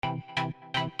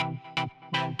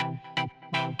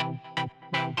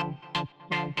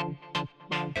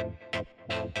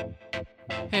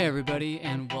Hey, everybody,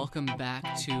 and welcome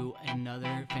back to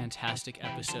another fantastic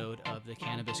episode of the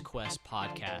Cannabis Quest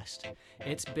podcast.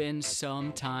 It's been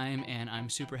some time, and I'm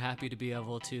super happy to be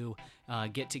able to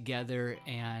get together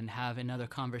and have another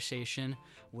conversation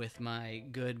with my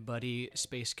good buddy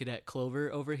Space Cadet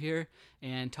Clover over here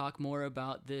and talk more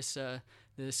about this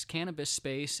cannabis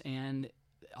space and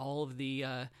all of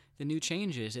the new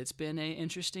changes. It's been an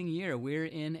interesting year. We're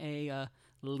in a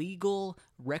legal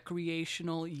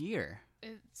recreational year.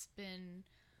 It's been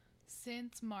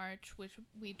since March, which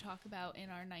we talk about in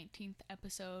our 19th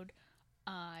episode.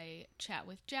 I chat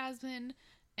with Jasmine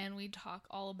and we talk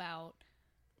all about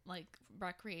like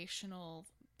recreational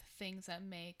things that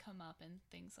may come up and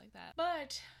things like that.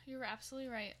 But you're absolutely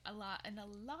right. A lot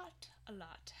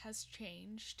has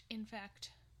changed. In fact,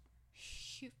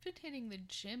 you've been hitting the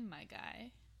gym, my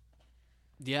guy.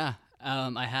 Yeah,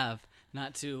 I have.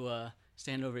 Not to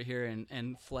stand over here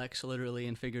and flex literally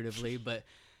and figuratively, but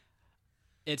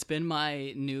it's been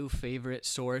my new favorite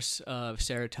source of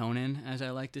serotonin, as I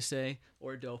like to say,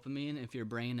 or dopamine, if your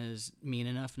brain is mean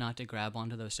enough not to grab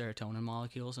onto those serotonin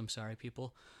molecules. I'm sorry,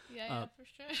 people. Yeah, for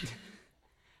sure.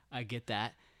 I get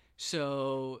that.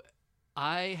 So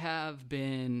I have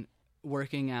been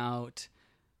working out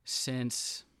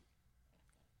since,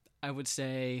 I would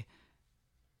say,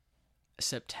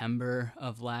 September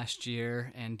of last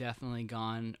year, and definitely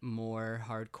gone more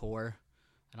hardcore.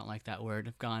 I don't like that word.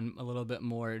 I've gone a little bit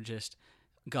more just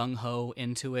gung-ho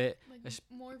into it. Like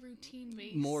more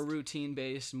routine-based. More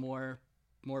routine-based, more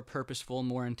purposeful,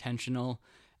 more intentional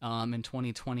in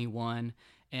 2021.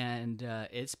 And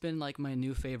it's been like my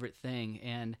new favorite thing.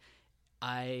 And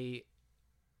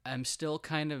I'm still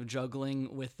kind of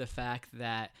juggling with the fact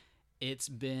that it's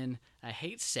been, I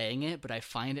hate saying it, but I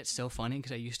find it so funny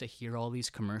because I used to hear all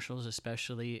these commercials,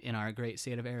 especially in our great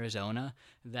state of Arizona,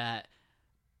 that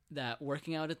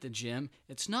working out at the gym,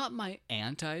 it's not my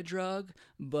anti-drug,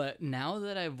 but now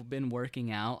that I've been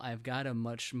working out, I've got a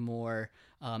much more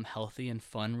healthy and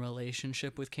fun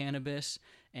relationship with cannabis.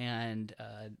 And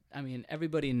I mean,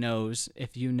 everybody knows,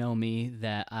 if you know me,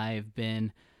 that I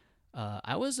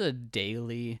was a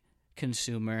daily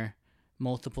consumer,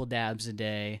 multiple dabs a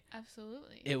day.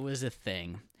 Absolutely. It was a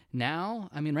thing. Now,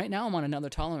 I mean, right now I'm on another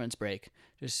tolerance break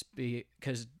just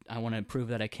because I want to prove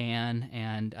that I can,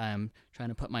 and I'm trying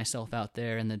to put myself out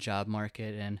there in the job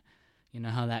market, and you know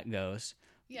how that goes.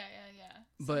 Yeah.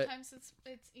 But sometimes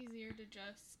it's easier to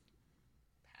just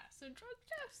pass a drug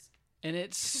test. And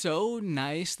it's so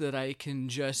nice that I can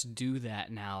just do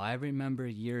that now. I remember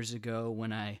years ago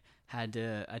when I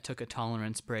took a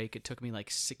tolerance break. It took me like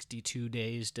 62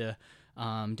 days to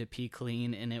pee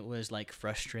clean, and it was like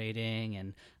frustrating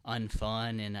and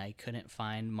unfun, and I couldn't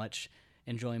find much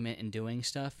enjoyment in doing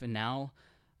stuff. And now,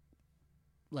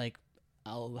 like,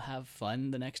 I'll have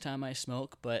fun the next time I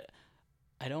smoke, but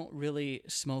I don't really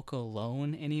smoke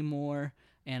alone anymore,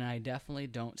 and I definitely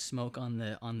don't smoke on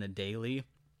the daily,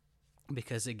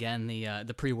 because again,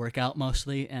 the pre-workout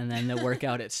mostly, and then the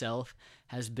workout itself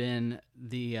has been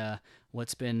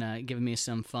what's been giving me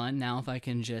some fun. Now if I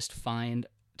can just find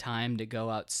time to go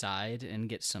outside and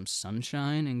get some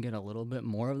sunshine and get a little bit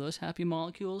more of those happy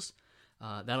molecules,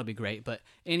 that'll be great. But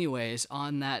anyways,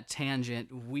 on that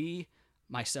tangent,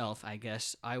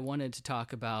 I wanted to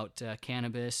talk about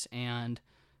cannabis and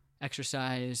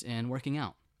exercise and working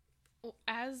out.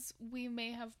 As we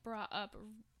may have brought up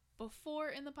before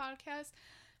in the podcast,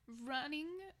 running,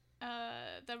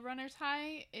 the runner's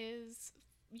high is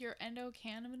your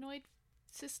endocannabinoid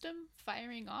system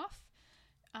firing off,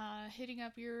 hitting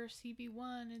up your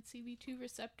CB1 and CB2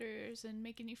 receptors and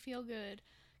making you feel good,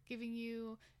 giving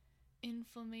you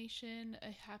inflammation,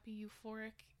 a happy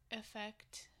euphoric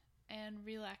effect, and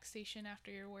relaxation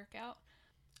after your workout.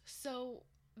 So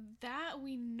that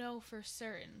we know for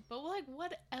certain. But like,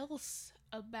 what else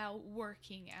about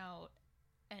working out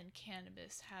and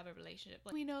cannabis have a relationship?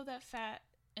 Like, we know that fat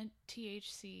and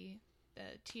THC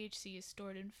is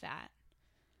stored in fat.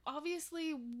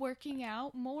 Obviously, working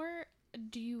out more,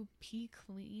 do you pee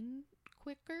clean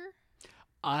quicker?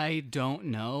 I don't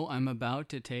know. I'm about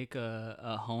to take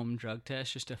a home drug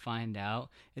test just to find out.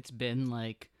 It's been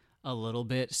like a little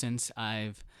bit since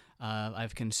I've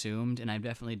consumed, and I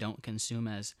definitely don't consume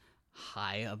as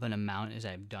high of an amount as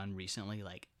I've done recently,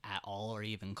 like at all or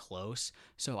even close.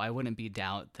 So I wouldn't be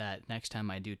doubt that next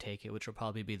time I do take it, which will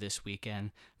probably be this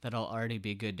weekend, that I'll already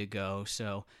be good to go.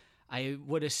 So I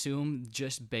would assume,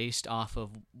 just based off of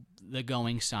the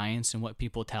going science and what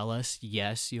people tell us,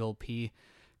 yes, you'll pee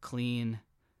clean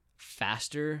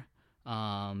faster,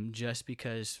 just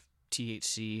because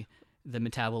THC, the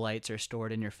metabolites are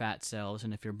stored in your fat cells,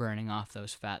 and if you're burning off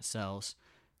those fat cells,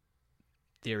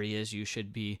 theory is you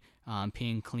should be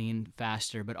peeing clean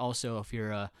faster. But also, if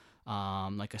you're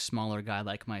like a smaller guy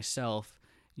like myself,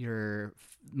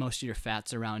 most of your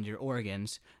fat's around your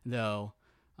organs. Though,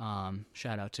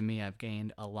 shout out to me, I've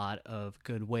gained a lot of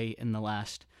good weight in the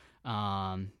last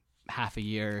half a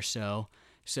year or so.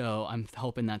 So I'm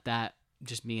hoping that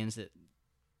just means that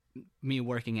me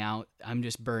working out, I'm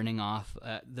just burning off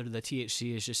the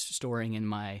THC is just storing in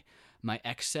my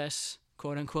excess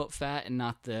quote unquote fat and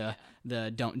not the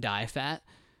don't die fat.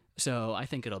 So I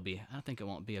think it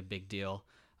won't be a big deal.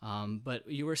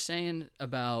 But you were saying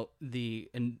about the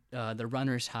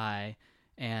runner's high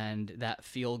and that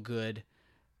feel good.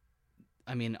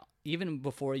 I mean, even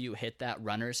before you hit that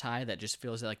runner's high, that just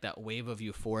feels like that wave of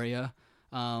euphoria.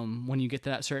 When you get to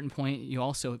that certain point, you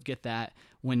also get that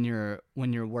when you're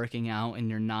working out and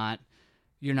you're not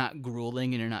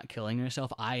grueling and you're not killing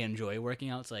yourself. I enjoy working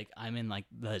out. It's like I'm in like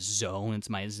the zone. It's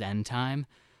my zen time.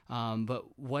 But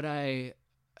what I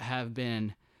have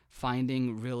been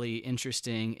finding really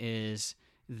interesting is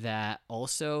that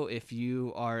also if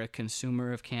you are a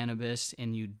consumer of cannabis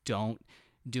and you don't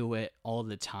do it all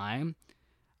the time,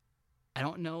 I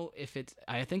don't know if it's,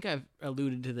 I think I've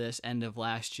alluded to this end of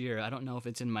last year. I don't know if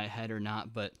it's in my head or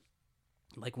not, but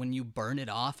like when you burn it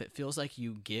off, it feels like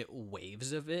you get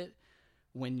waves of it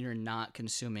when you're not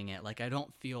consuming it. Like I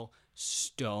don't feel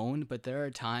stoned, but there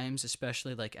are times,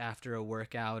 especially like after a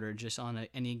workout or just on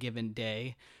any given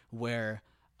day, where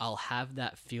I'll have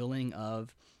that feeling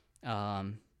of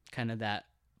kind of that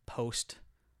post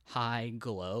high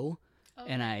glow,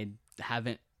 and I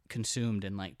haven't consumed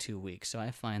in like 2 weeks. So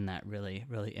I find that really,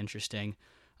 really interesting.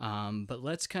 But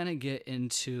let's kind of get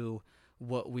into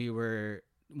what we were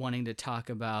wanting to talk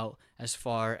about as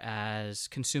far as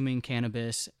consuming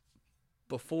cannabis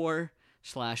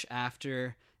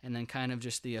before/after, and then kind of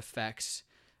just the effects.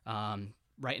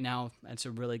 Right now, it's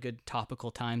a really good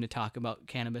topical time to talk about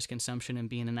cannabis consumption and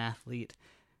being an athlete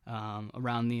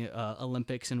around the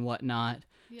Olympics and whatnot.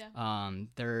 Yeah.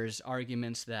 There's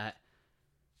arguments that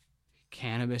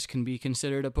cannabis can be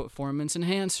considered a performance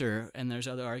enhancer, and there's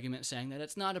other arguments saying that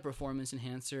it's not a performance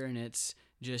enhancer and it's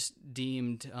just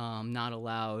deemed not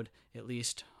allowed, at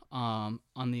least on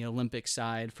the Olympic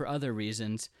side, for other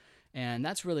reasons. And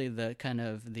that's really the kind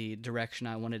of the direction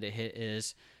I wanted to hit,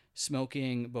 is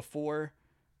smoking before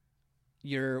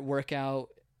your workout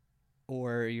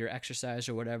or your exercise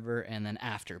or whatever, and then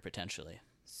after potentially.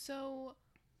 So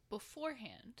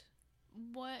beforehand,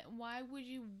 why would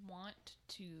you want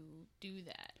to do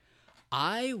that?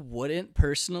 I wouldn't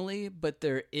personally, but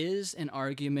there is an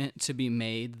argument to be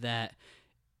made that,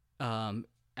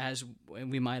 as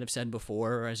we might have said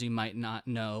before, or as you might not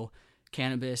know,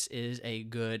 cannabis is a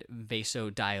good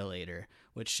vasodilator,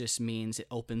 which just means it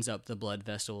opens up the blood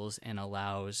vessels and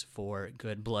allows for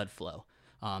good blood flow.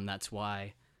 That's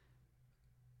why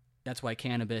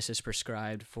cannabis is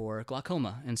prescribed for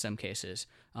glaucoma in some cases.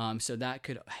 So that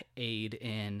could aid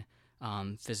in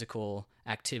physical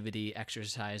activity,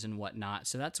 exercise, and whatnot.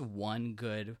 So that's one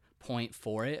good point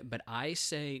for it. But I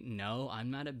say no, I'm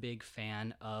not a big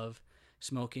fan of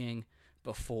smoking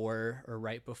before or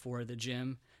right before the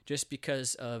gym, just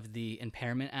because of the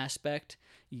impairment aspect.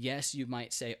 Yes, you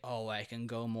might say, oh, I can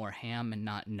go more ham and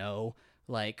not know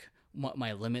like what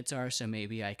my limits are, so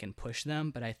maybe I can push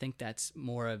them, but I think that's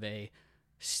more of a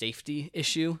safety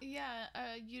issue. Yeah,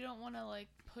 you don't want to like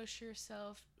push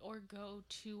yourself or go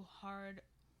too hard.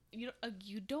 You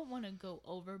don't want to go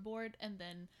overboard and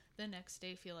then the next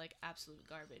day feel like absolute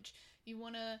garbage. You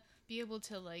want to be able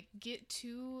to like get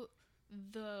to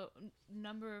the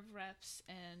number of reps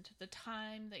and the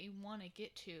time that you want to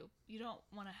get to. You don't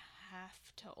want to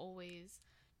have to always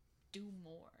do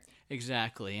more.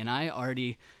 Exactly, and I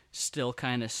already still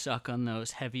kind of suck on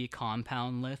those heavy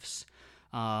compound lifts,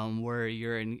 where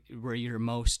you're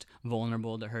most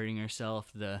vulnerable to hurting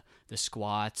yourself, the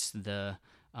squats, the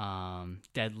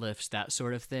deadlifts, that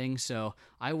sort of thing. So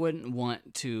I wouldn't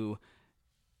want to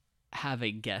have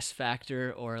a guess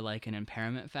factor or like an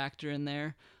impairment factor in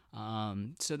there.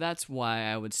 So that's why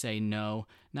I would say no.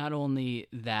 Not only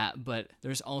that, but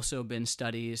there's also been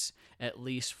studies, at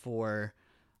least for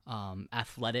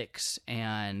athletics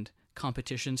and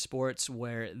competition sports,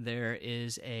 where there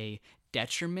is a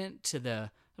detriment to I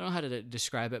don't know how to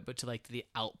describe it, but to like the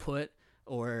output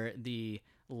or the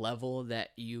level that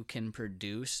you can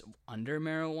produce under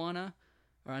marijuana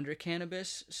or under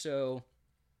cannabis. So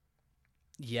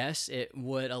yes, it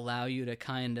would allow you to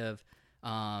kind of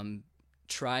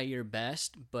try your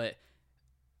best, but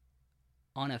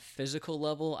on a physical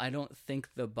level, I don't think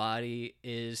the body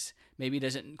maybe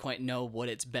doesn't quite know what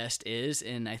its best is,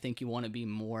 and I think you want to be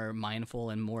more mindful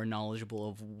and more knowledgeable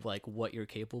of like what you're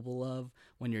capable of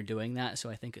when you're doing that. So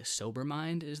I think a sober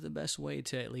mind is the best way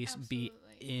to at least be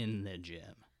in the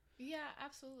gym. Yeah,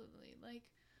 absolutely. Like,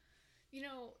 you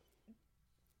know,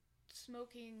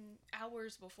 smoking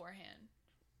hours beforehand,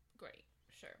 great,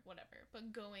 sure, whatever.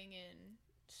 But going in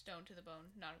stone to the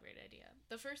bone, not a great idea.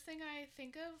 The first thing I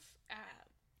think of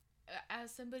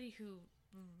as somebody who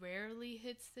rarely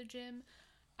hits the gym,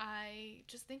 I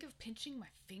just think of pinching my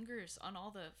fingers on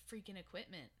all the freaking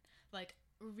equipment. Like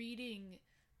reading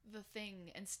the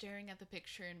thing and staring at the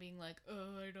picture and being like,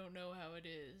 oh, I don't know how it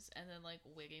is. And then like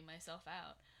wigging myself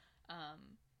out.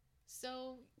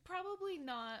 So probably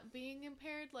not being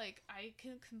impaired. Like I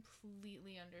can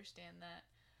completely understand that.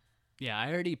 Yeah,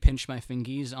 I already pinch my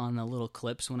fingies on the little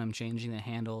clips when I'm changing the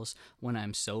handles when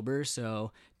I'm sober,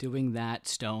 so doing that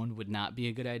stoned would not be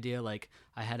a good idea. Like,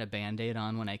 I had a Band-Aid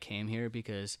on when I came here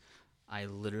because I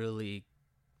literally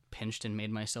pinched and made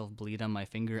myself bleed on my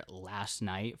finger last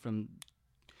night from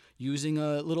using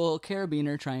a little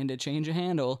carabiner trying to change a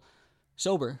handle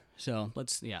sober. So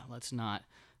let's not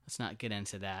get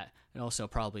into that. It also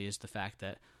probably is the fact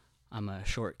that I'm a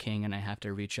short king and I have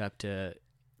to reach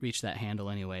that handle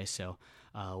anyway, so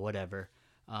whatever.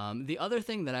 The other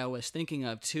thing that I was thinking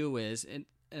of too is, and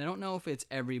I don't know if it's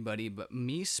everybody, but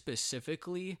me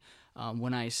specifically,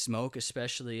 when I smoke,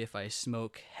 especially if I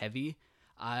smoke heavy,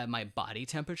 my body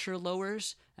temperature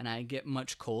lowers and I get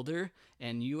much colder,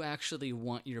 and you actually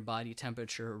want your body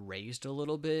temperature raised a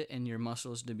little bit and your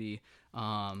muscles to be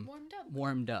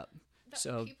warmed up.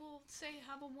 So people say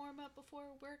have a warm up before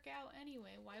a workout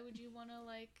anyway. Why would you want to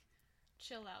like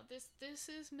chill out? This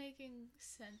is making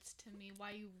sense to me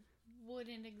why you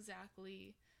wouldn't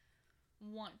exactly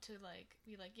want to like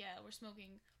be like, yeah, we're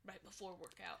smoking right before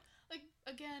workout. Like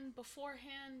again,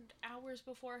 beforehand, hours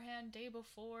beforehand, day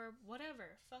before,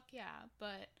 whatever. Fuck yeah.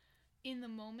 But in the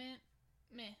moment,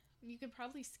 meh, you could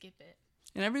probably skip it.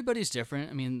 And everybody's different.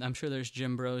 I mean, I'm sure there's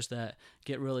gym bros that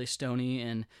get really stony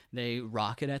and they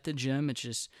rock it at the gym.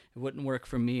 It wouldn't work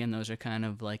for me, and those are kind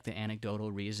of like the anecdotal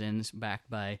reasons backed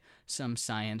by some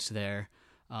science there.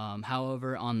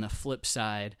 However, on the flip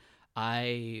side,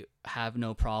 I have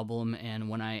no problem, and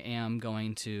when I am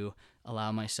going to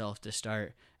allow myself to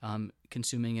start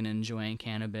consuming and enjoying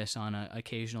cannabis on an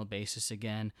occasional basis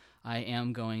again, I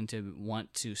am going to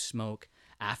want to smoke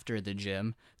after the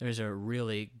gym. There's a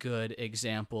really good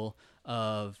example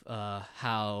of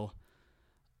how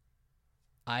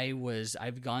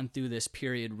I've gone through this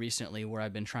period recently where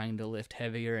I've been trying to lift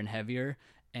heavier and heavier,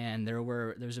 and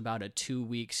there's about a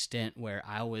 2-week stint where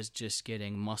I was just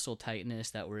getting muscle tightness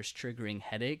that was triggering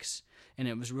headaches, and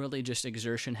it was really just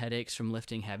exertion headaches from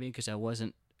lifting heavy because I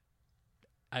wasn't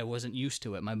used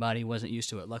to it. My body wasn't used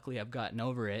to it. Luckily, I've gotten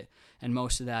over it, and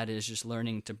most of that is just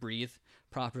learning to breathe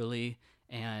properly.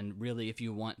 And really, if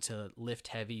you want to lift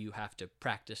heavy, you have to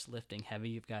practice lifting heavy.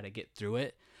 You've got to get through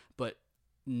it. But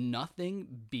nothing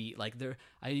beat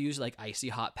I use like icy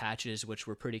hot patches, which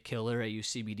were pretty killer. I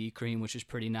use CBD cream, which is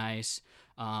pretty nice.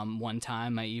 One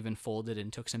time I even folded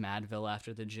and took some Advil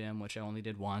after the gym, which I only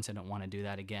did once. I don't want to do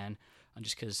that again,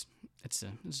 just because it's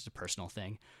a personal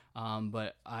thing.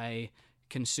 But I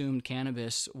consumed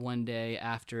cannabis one day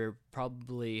after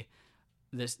probably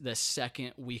the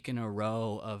second week in a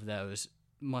row of those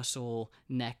muscle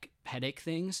neck headache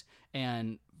things,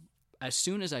 and as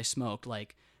soon as I smoked,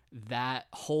 like that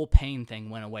whole pain thing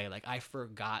went away. Like I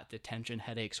forgot the tension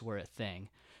headaches were a thing.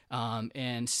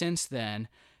 And since then,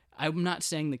 I'm not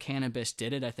saying the cannabis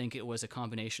did it. I think it was a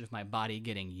combination of my body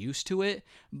getting used to it,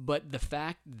 but the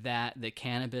fact that the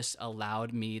cannabis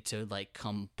allowed me to like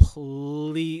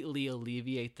completely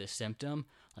alleviate the symptom,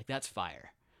 like that's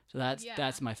fire. So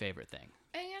that's my favorite thing.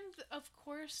 And of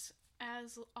course,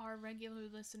 as our regular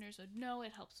listeners would know,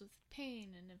 it helps with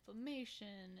pain and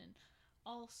inflammation and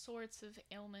all sorts of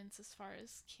ailments as far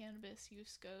as cannabis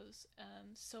use goes.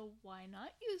 So why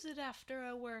not use it after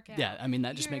a workout? Yeah, I mean,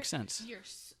 that just makes sense.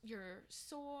 You're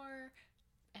sore,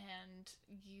 and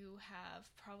you have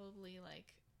probably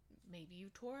like, maybe you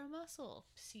tore a muscle.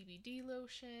 CBD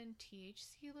lotion,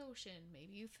 THC lotion.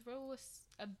 Maybe you throw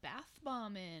a bath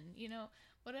bomb in. You know,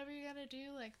 whatever you gotta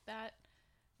do, like that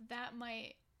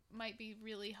might be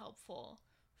really helpful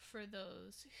for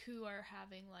those who are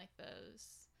having like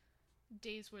those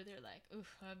days where they're like,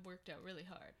 oof, I've worked out really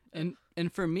hard.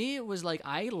 And for me, it was like,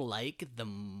 I like the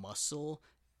muscle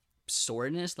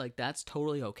soreness. Like that's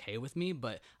totally okay with me,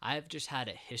 but I've just had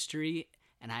a history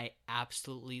and I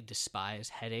absolutely despise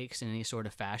headaches in any sort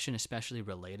of fashion, especially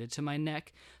related to my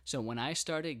neck. So when I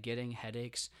started getting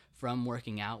headaches from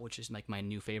working out, which is like my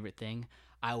new favorite thing,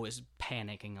 I was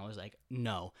panicking. I was like,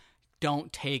 no,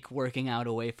 don't take working out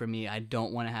away from me. I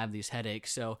don't want to have these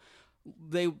headaches. So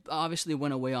they obviously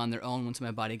went away on their own once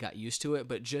my body got used to it,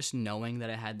 but just knowing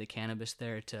that I had the cannabis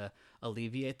there to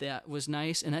alleviate that was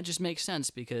nice. And that just makes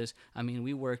sense because, I mean,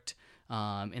 we worked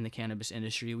in the cannabis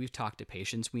industry. We've talked to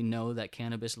patients. We know that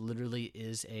cannabis literally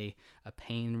is a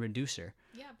pain reducer.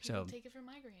 Yeah, people take it for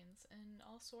migraines and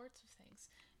all sorts of things.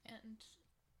 And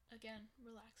again,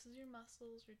 relaxes your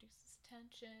muscles, reduces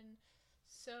tension.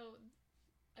 So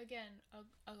again,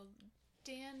 a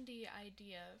dandy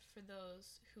idea for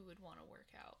those who would want to work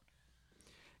out.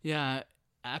 Yeah,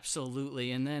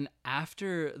 absolutely. And then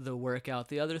after the workout,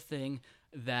 the other thing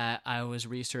that I was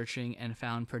researching and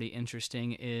found pretty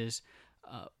interesting is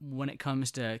when it comes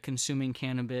to consuming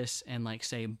cannabis and, like,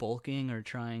 say, bulking or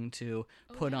trying to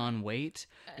put on weight,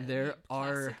 there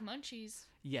are munchies.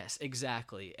 Yes,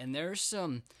 exactly. And there's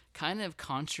some kind of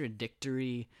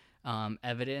contradictory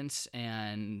evidence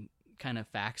and kind of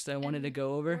facts that I wanted to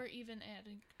go over. Or even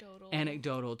anecdotal.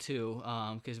 Anecdotal too,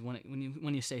 because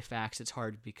when you say facts, it's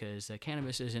hard because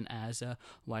cannabis isn't as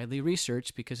widely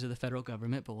researched because of the federal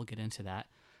government. But we'll get into that.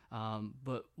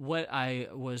 But what I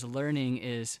was learning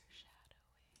is,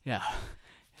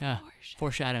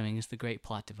 foreshadowing is the great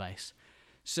plot device.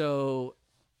 So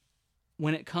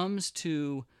when it comes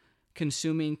to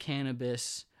consuming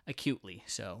cannabis acutely,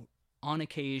 so on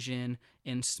occasion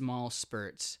in small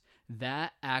spurts,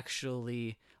 that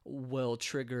actually will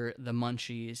trigger the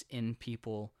munchies in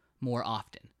people more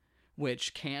often,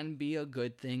 which can be a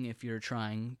good thing if you're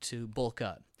trying to bulk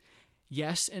up.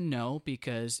 Yes and no,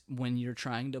 because when you're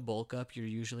trying to bulk up, you're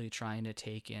usually trying to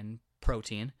take in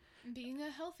protein. Being a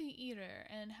healthy eater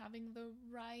and having the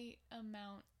right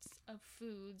amounts of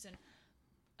foods and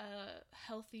a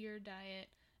healthier diet.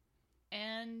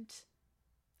 And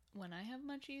when I have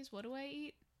munchies, what do I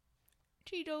eat?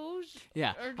 Cheetos.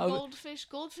 Yeah. Or goldfish.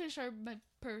 Goldfish are my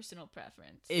personal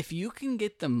preference. If you can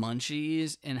get the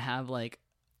munchies and have, like,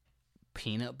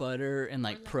 peanut butter and,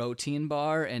 like, protein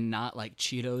bar and not, like,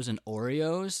 Cheetos and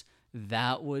Oreos,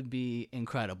 that would be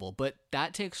incredible. But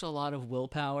that takes a lot of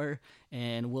willpower,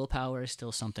 and willpower is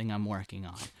still something I'm working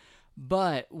on.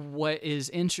 But what is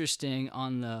interesting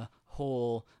on the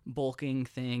whole bulking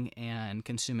thing and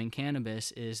consuming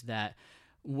cannabis is that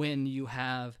when you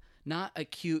have not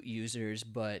acute users,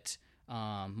 but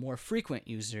more frequent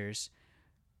users,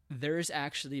 there's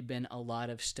actually been a lot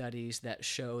of studies that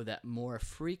show that more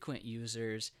frequent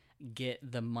users get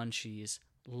the munchies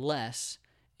less.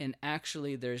 And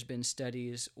actually, there's been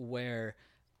studies where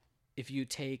if you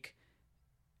take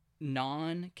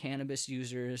non-cannabis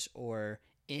users or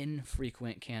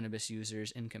infrequent cannabis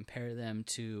users and compare them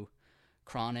to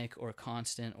chronic or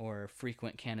constant or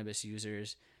frequent cannabis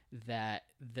users, that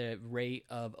the rate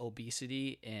of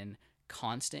obesity in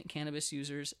constant cannabis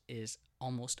users is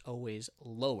almost always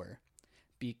lower,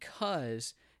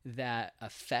 because that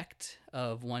effect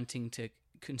of wanting to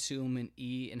consume and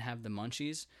eat and have the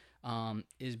munchies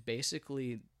is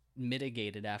basically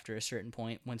mitigated after a certain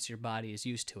point once your body is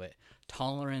used to it.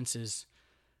 Tolerance is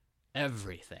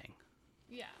everything.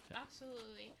 Yeah,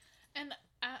 absolutely. And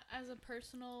as a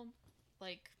personal,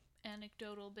 like,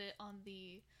 anecdotal bit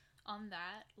on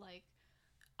that, like,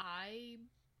 I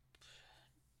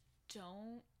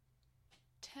don't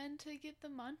tend to get the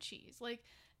munchies. Like,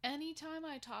 anytime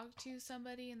I talk to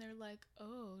somebody and they're like,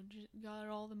 oh, got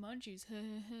all the munchies,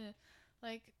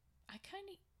 like,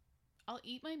 I'll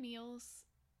eat my meals,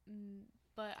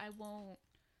 but I won't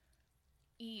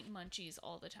eat munchies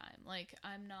all the time. Like,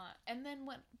 I'm not. And then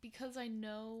because I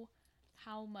know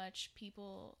how much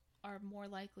people are more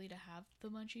likely to have the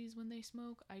munchies when they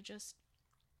smoke, I just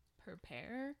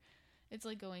prepare. It's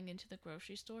like going into the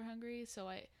grocery store hungry, so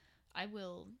I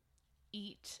will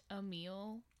eat a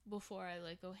meal before I,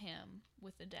 like, go ham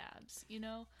with the dabs, you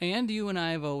know? And you and I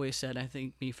have always said, I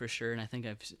think me for sure, and I think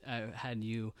I've had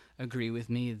you agree with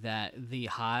me, that the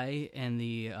high and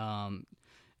the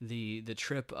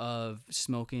trip of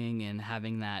smoking and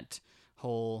having that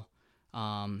whole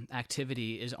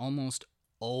activity is almost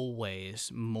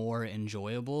always more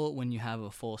enjoyable when you have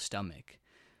a full stomach.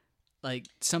 Like,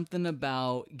 something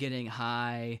about getting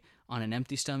high on an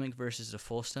empty stomach versus a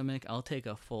full stomach, I'll take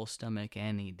a full stomach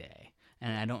any day.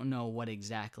 And I don't know what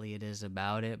exactly it is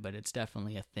about it, but it's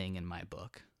definitely a thing in my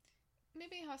book.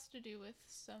 Maybe it has to do with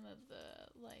some of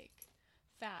the, like,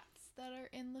 fats that are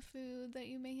in the food that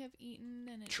you may have eaten,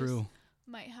 and it just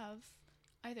might have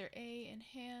either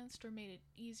enhanced or made it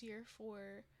easier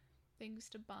for things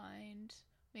to bind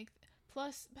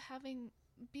Plus,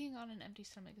 being on an empty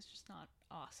stomach is just not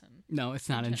awesome. No, it's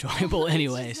not in general. enjoyable It's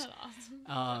anyways. just not awesome in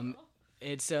general.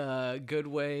 It's a good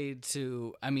way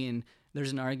to, I mean,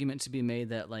 there's an argument to be made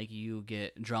that like you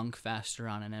get drunk faster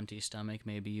on an empty stomach.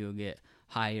 Maybe you get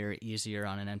higher easier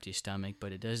on an empty stomach,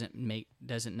 but it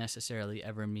doesn't necessarily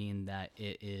ever mean that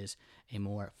it is a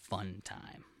more fun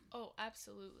time. Oh,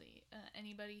 absolutely.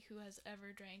 Anybody who has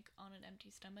ever drank on an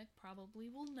empty stomach probably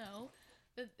will know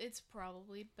that it's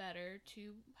probably better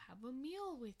to have a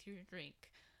meal with your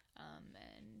drink.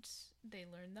 And they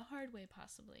learn the hard way,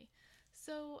 possibly.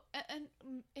 So, and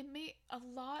it may, a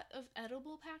lot of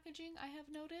edible packaging I have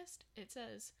noticed, it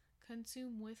says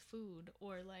consume with food,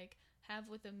 or like have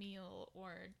with a meal,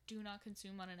 or do not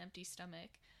consume on an empty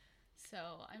stomach. So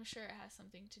I'm sure it has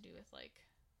something to do with like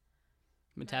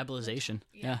Metabolization.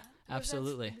 Yeah,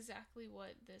 absolutely. That's exactly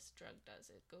what this drug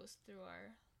does.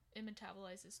 It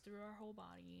metabolizes through our whole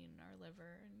body and our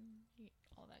liver and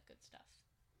all that good stuff.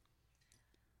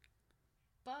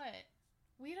 But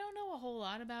we don't know a whole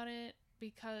lot about it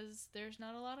because there's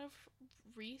not a lot of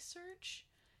research.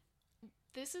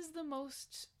 This is the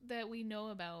most that we know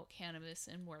about cannabis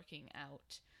and working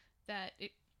out. That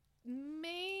it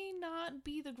may not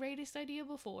be the greatest idea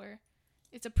before.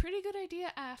 It's a pretty good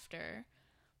idea after.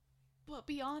 But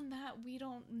beyond that, we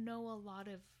don't know a lot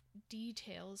of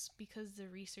details because the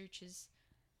research is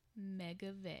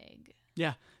mega vague.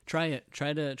 Yeah, try it.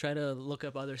 Try to look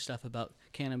up other stuff about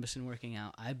cannabis and working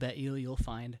out. I bet you'll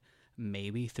find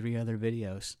maybe 3 other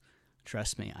videos.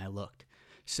 Trust me, I looked.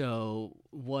 So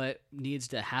what needs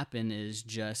to happen is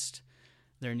just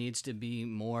there needs to be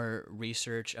more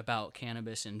research about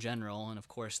cannabis in general, and of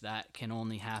course that can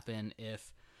only happen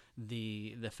if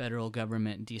the federal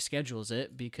government deschedules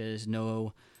it, because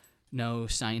no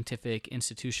scientific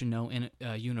institution, no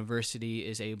university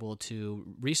is able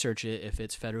to research it if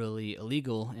it's federally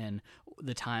illegal. And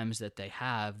the times that they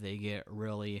have, they get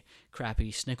really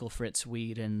crappy Snickle Fritz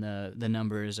weed, and the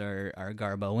numbers are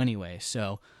garbo anyway.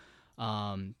 So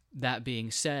that being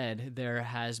said, there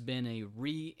has been a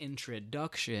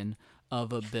reintroduction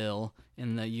of a bill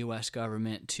in the U.S.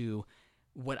 government to,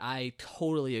 what I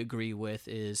totally agree with,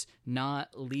 is not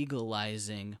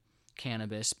legalizing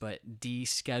cannabis, but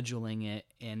descheduling it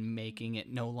and making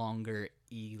it no longer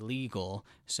illegal,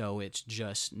 so it's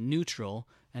just neutral,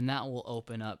 and that will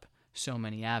open up so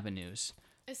many avenues.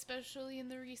 Especially in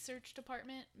the research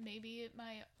department, maybe it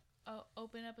might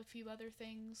open up a few other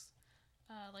things,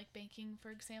 like banking,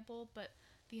 for example, but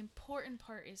the important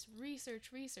part is research.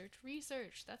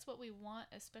 That's what we want,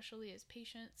 especially as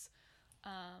patients,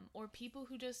 or people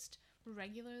who just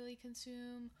regularly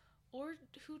consume, or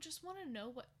who just want to know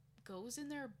what goes in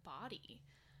their body.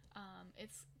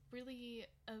 It's really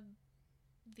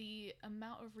the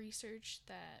amount of research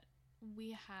that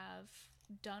we have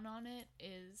done on it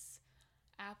is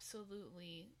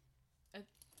absolutely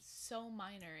so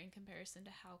minor in comparison to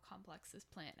how complex this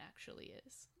plant actually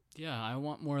is. Yeah, I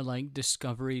want more like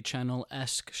Discovery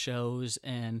Channel-esque shows,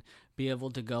 and be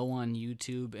able to go on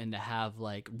YouTube and to have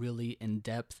like really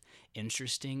in-depth,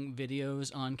 interesting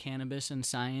videos on cannabis and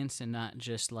science, and not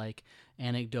just like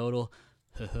anecdotal,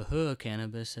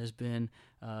 cannabis has been,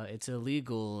 it's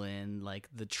illegal, and like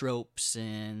the tropes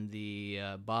and the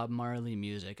Bob Marley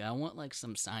music. I want like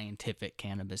some scientific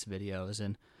cannabis videos,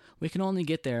 and we can only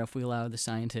get there if we allow the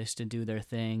scientists to do their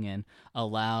thing and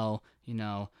allow,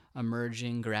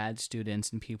 emerging grad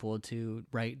students and people to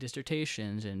write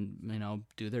dissertations and,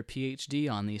 do their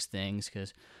PhD on these things,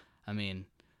 because,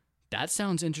 that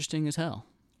sounds interesting as hell.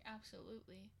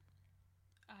 Absolutely.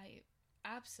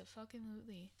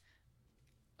 Absolutely.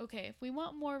 Okay, if we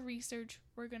want more research,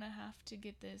 we're going to have to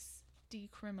get this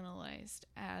decriminalized,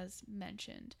 as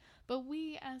mentioned. But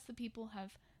we, as the people,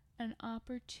 have an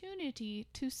opportunity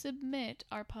to submit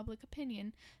our public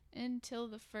opinion until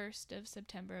the 1st of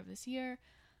September of this year.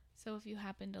 So if you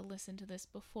happen to listen to this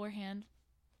beforehand,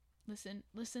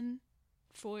 listen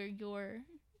for your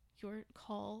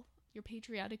call, your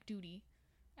patriotic duty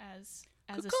as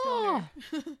a stoner.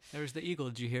 There was the eagle.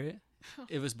 Did you hear it?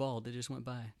 It was bald. It just went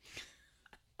by.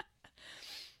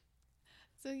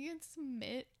 So you can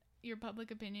submit your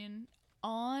public opinion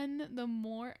on the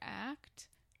MORE Act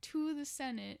to the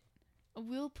Senate.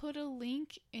 We'll put a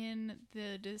link in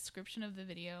the description of the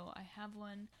video. I have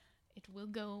one. It will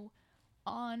go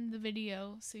on the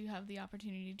video, so you have the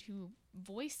opportunity to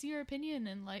voice your opinion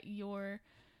and let your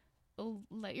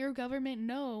government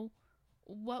know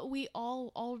what we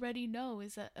all already know,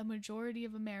 is that a majority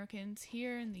of Americans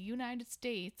here in the United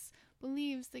States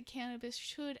believes that cannabis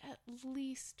should at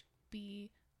least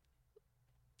be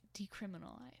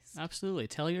decriminalized. Absolutely.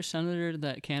 Tell your senator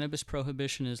that cannabis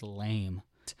prohibition is lame.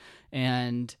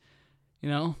 And,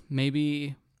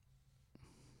 maybe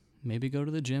go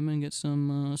to the gym and get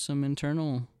some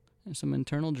internal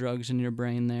drugs in your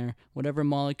brain there. Whatever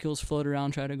molecules float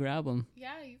around, try to grab them.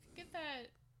 Yeah, you can get that,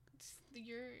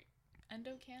 your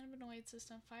endocannabinoid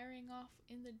system firing off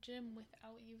in the gym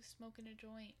without you smoking a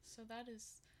joint. So that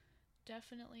is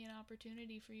definitely an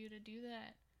opportunity for you to do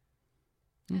that.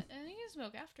 And you can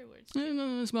smoke afterwards.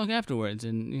 Smoke afterwards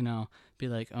and, be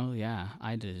like, oh yeah,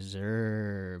 I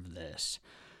deserve this.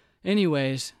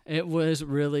 Anyways, it was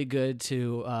really good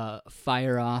to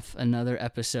fire off another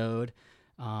episode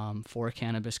for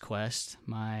Cannabis Quest,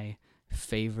 my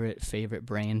favorite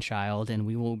brainchild, and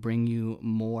we will bring you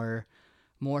more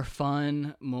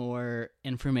fun, more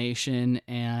information,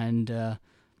 and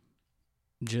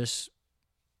just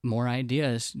more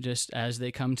ideas just as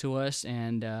they come to us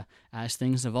and as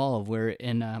things evolve.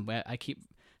 I keep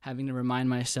having to remind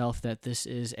myself that this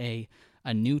is a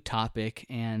new topic,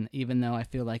 and even though I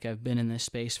feel like I've been in this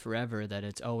space forever, that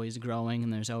it's always growing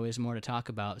and there's always more to talk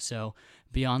about. So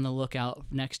be on the lookout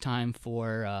next time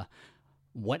for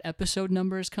what episode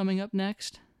number is coming up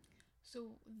next?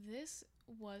 So this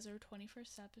was our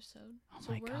 21st episode. Oh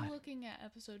so my we're God. looking at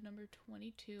episode number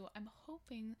 22. I'm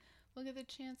hoping we'll get the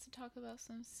chance to talk about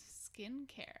some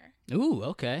skincare. Ooh,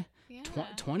 okay. Yeah.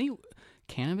 20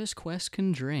 Cannabis Quest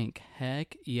can drink.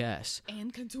 Heck yes.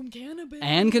 And consume cannabis.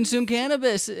 And consume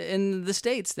cannabis in the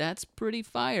States. That's pretty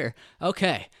fire.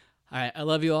 Okay. All right. I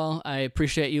love you all. I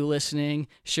appreciate you listening.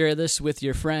 Share this with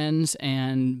your friends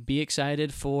and be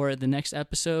excited for the next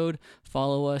episode.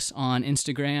 Follow us on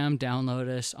Instagram. Download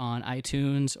us on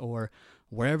iTunes or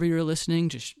wherever you're listening.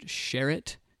 Just share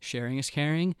it. Sharing is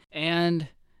caring. And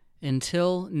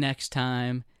until next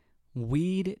time,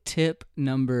 weed tip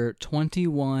number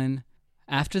 21.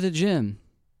 After the gym,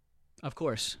 of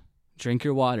course, drink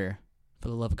your water. For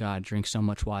the love of God, drink so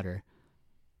much water.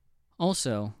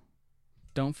 Also,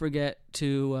 don't forget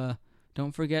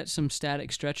some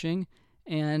static stretching.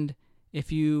 And if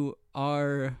you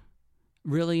are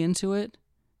really into it,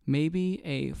 maybe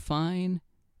a fine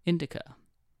indica.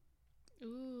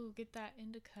 Ooh, get that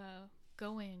indica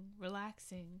going,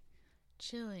 relaxing,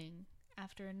 chilling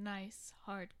after a nice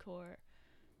hardcore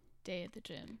day at the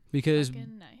gym. Because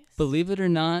nice. Believe it or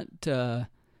not,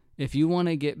 if you want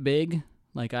to get big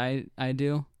like I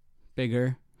do,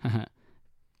 bigger,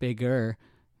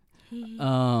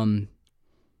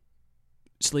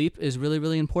 sleep is really,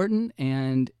 really important.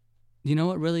 And you know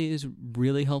what really is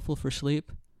really helpful for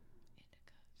sleep?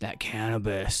 That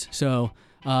cannabis. So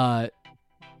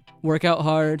work out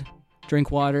hard,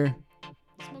 drink water,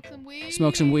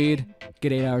 smoke some weed,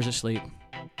 get 8 hours of sleep.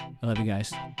 I love you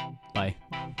guys. Bye.